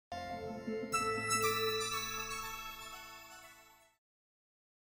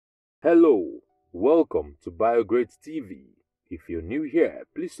Hello, welcome to BioGrades TV. If you're new here,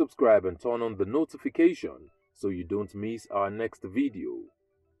 please subscribe and turn on the notification so you don't miss our next video.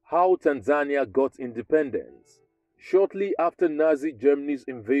 How Tanzania got independence. Shortly after Nazi Germany's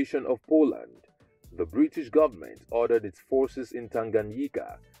invasion of Poland, the British government ordered its forces in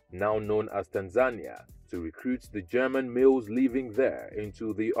Tanganyika, now known as Tanzania, to recruit the German males living there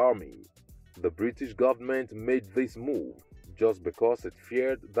into the army. The British government made this move just because it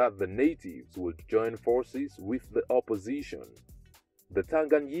feared that the natives would join forces with the opposition. The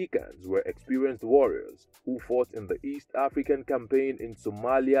Tanganyikans were experienced warriors who fought in the East African Campaign in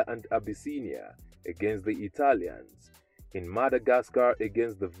Somalia and Abyssinia against the Italians, in Madagascar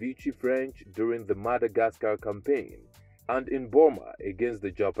against the Vichy French during the Madagascar Campaign, and in Burma against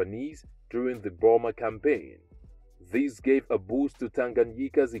the Japanese during the Burma Campaign. This gave a boost to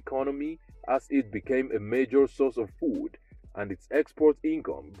Tanganyika's economy as it became a major source of food, and its export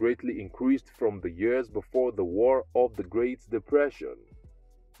income greatly increased from the years before the War of the Great Depression.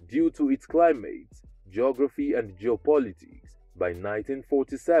 Due to its climate, geography, and geopolitics, by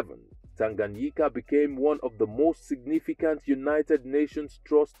 1947, Tanganyika became one of the most significant United Nations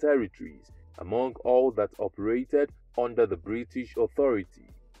Trust territories among all that operated under the British authority.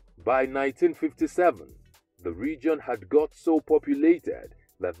 By 1957, the region had got so populated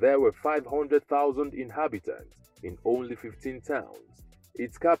that there were 500,000 inhabitants in only 15 towns.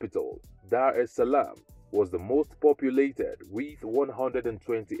 Its capital, Dar es Salaam, was the most populated with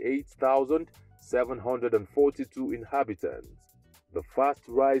 128,742 inhabitants. The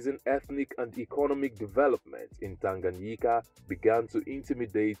fast-rising ethnic and economic development in Tanganyika began to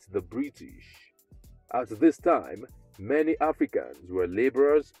intimidate the British. At this time, many Africans were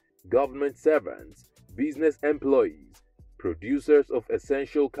laborers, government servants, business employees, producers of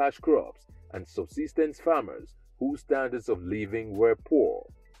essential cash crops, and subsistence farmers whose standards of living were poor.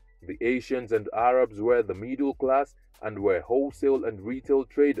 The Asians and Arabs were the middle class and were wholesale and retail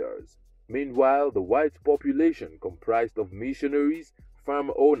traders. Meanwhile, the white population comprised of missionaries,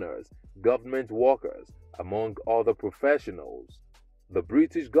 farm owners, government workers, among other professionals. The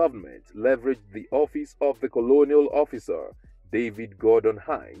British government leveraged the office of the colonial officer, David Gordon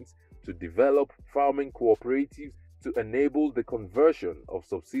Hines, to develop farming cooperatives to enable the conversion of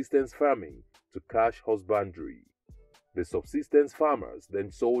subsistence farming to cash husbandry. The subsistence farmers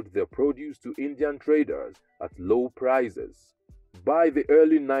then sold their produce to Indian traders at low prices. By the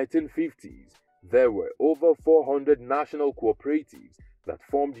early 1950s, there were over 400 national cooperatives that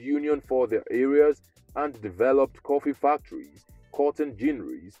formed union for their areas and developed coffee factories, cotton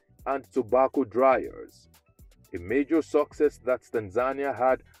ginneries, and tobacco dryers. A major success that Tanzania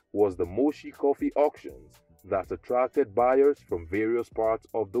had was the Moshi coffee auctions that attracted buyers from various parts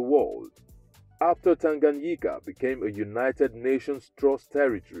of the world. After Tanganyika became a United Nations Trust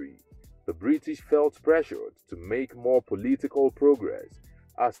territory, the British felt pressured to make more political progress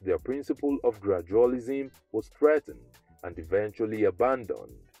as their principle of gradualism was threatened and eventually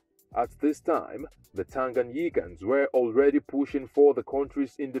abandoned. At this time, the Tanganyikans were already pushing for the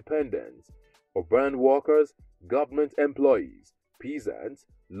country's independence. Urban workers, government employees, peasants,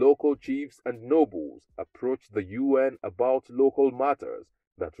 local chiefs, and nobles approached the UN about local matters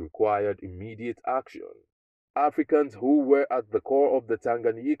that required immediate action. Africans who were at the core of the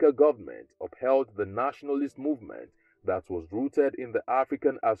Tanganyika government upheld the nationalist movement that was rooted in the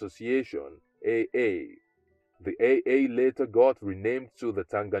African Association, AA. The AA later got renamed to the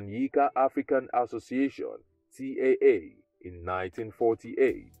Tanganyika African Association, TAA, in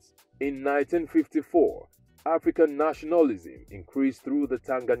 1948. In 1954, African nationalism increased through the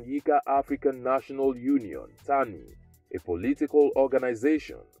Tanganyika African National Union, TANU, a political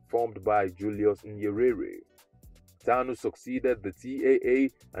organization formed by Julius Nyerere. TANU succeeded the TAA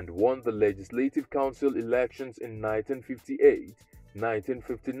and won the Legislative Council elections in 1958,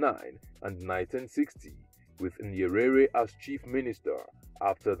 1959, and 1960, with Nyerere as chief minister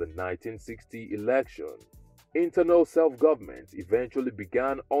after the 1960 election. Internal self-government eventually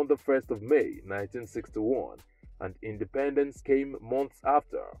began on the 1st of May 1961, and independence came months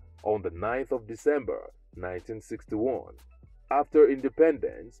after, on the 9th of December 1961. After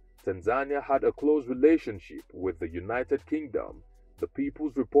independence, Tanzania had a close relationship with the United Kingdom, the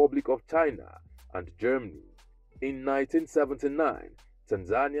People's Republic of China, and Germany. In 1979,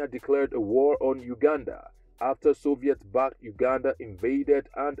 Tanzania declared a war on Uganda after Soviet-backed Uganda invaded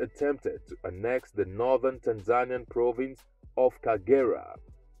and attempted to annex the northern Tanzanian province of Kagera.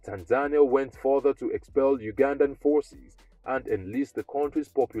 Tanzania went further to expel Ugandan forces and enlist the country's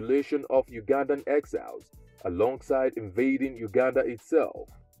population of Ugandan exiles alongside invading Uganda itself.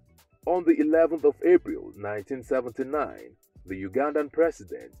 On the 11th of April 1979, the Ugandan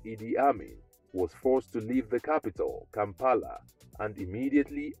president Idi Amin was forced to leave the capital, Kampala, and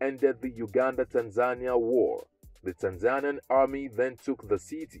immediately ended the Uganda-Tanzania War. The Tanzanian army then took the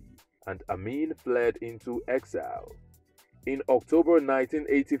city, and Amin fled into exile. In October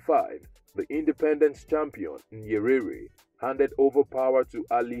 1985, the independence champion Nyerere handed over power to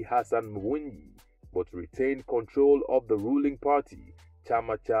Ali Hassan Mwinyi, but retained control of the ruling party,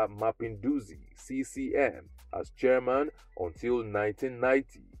 Chama cha Mapinduzi (CCM), as chairman until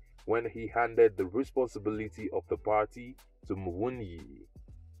 1990, when he handed the responsibility of the party to Mwinyi.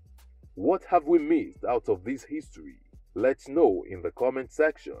 What have we missed out of this history? Let's know in the comment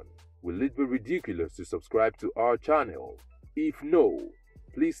section. Will it be ridiculous to subscribe to our channel? If no,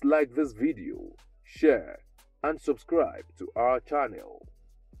 please like this video, share, and subscribe to our channel.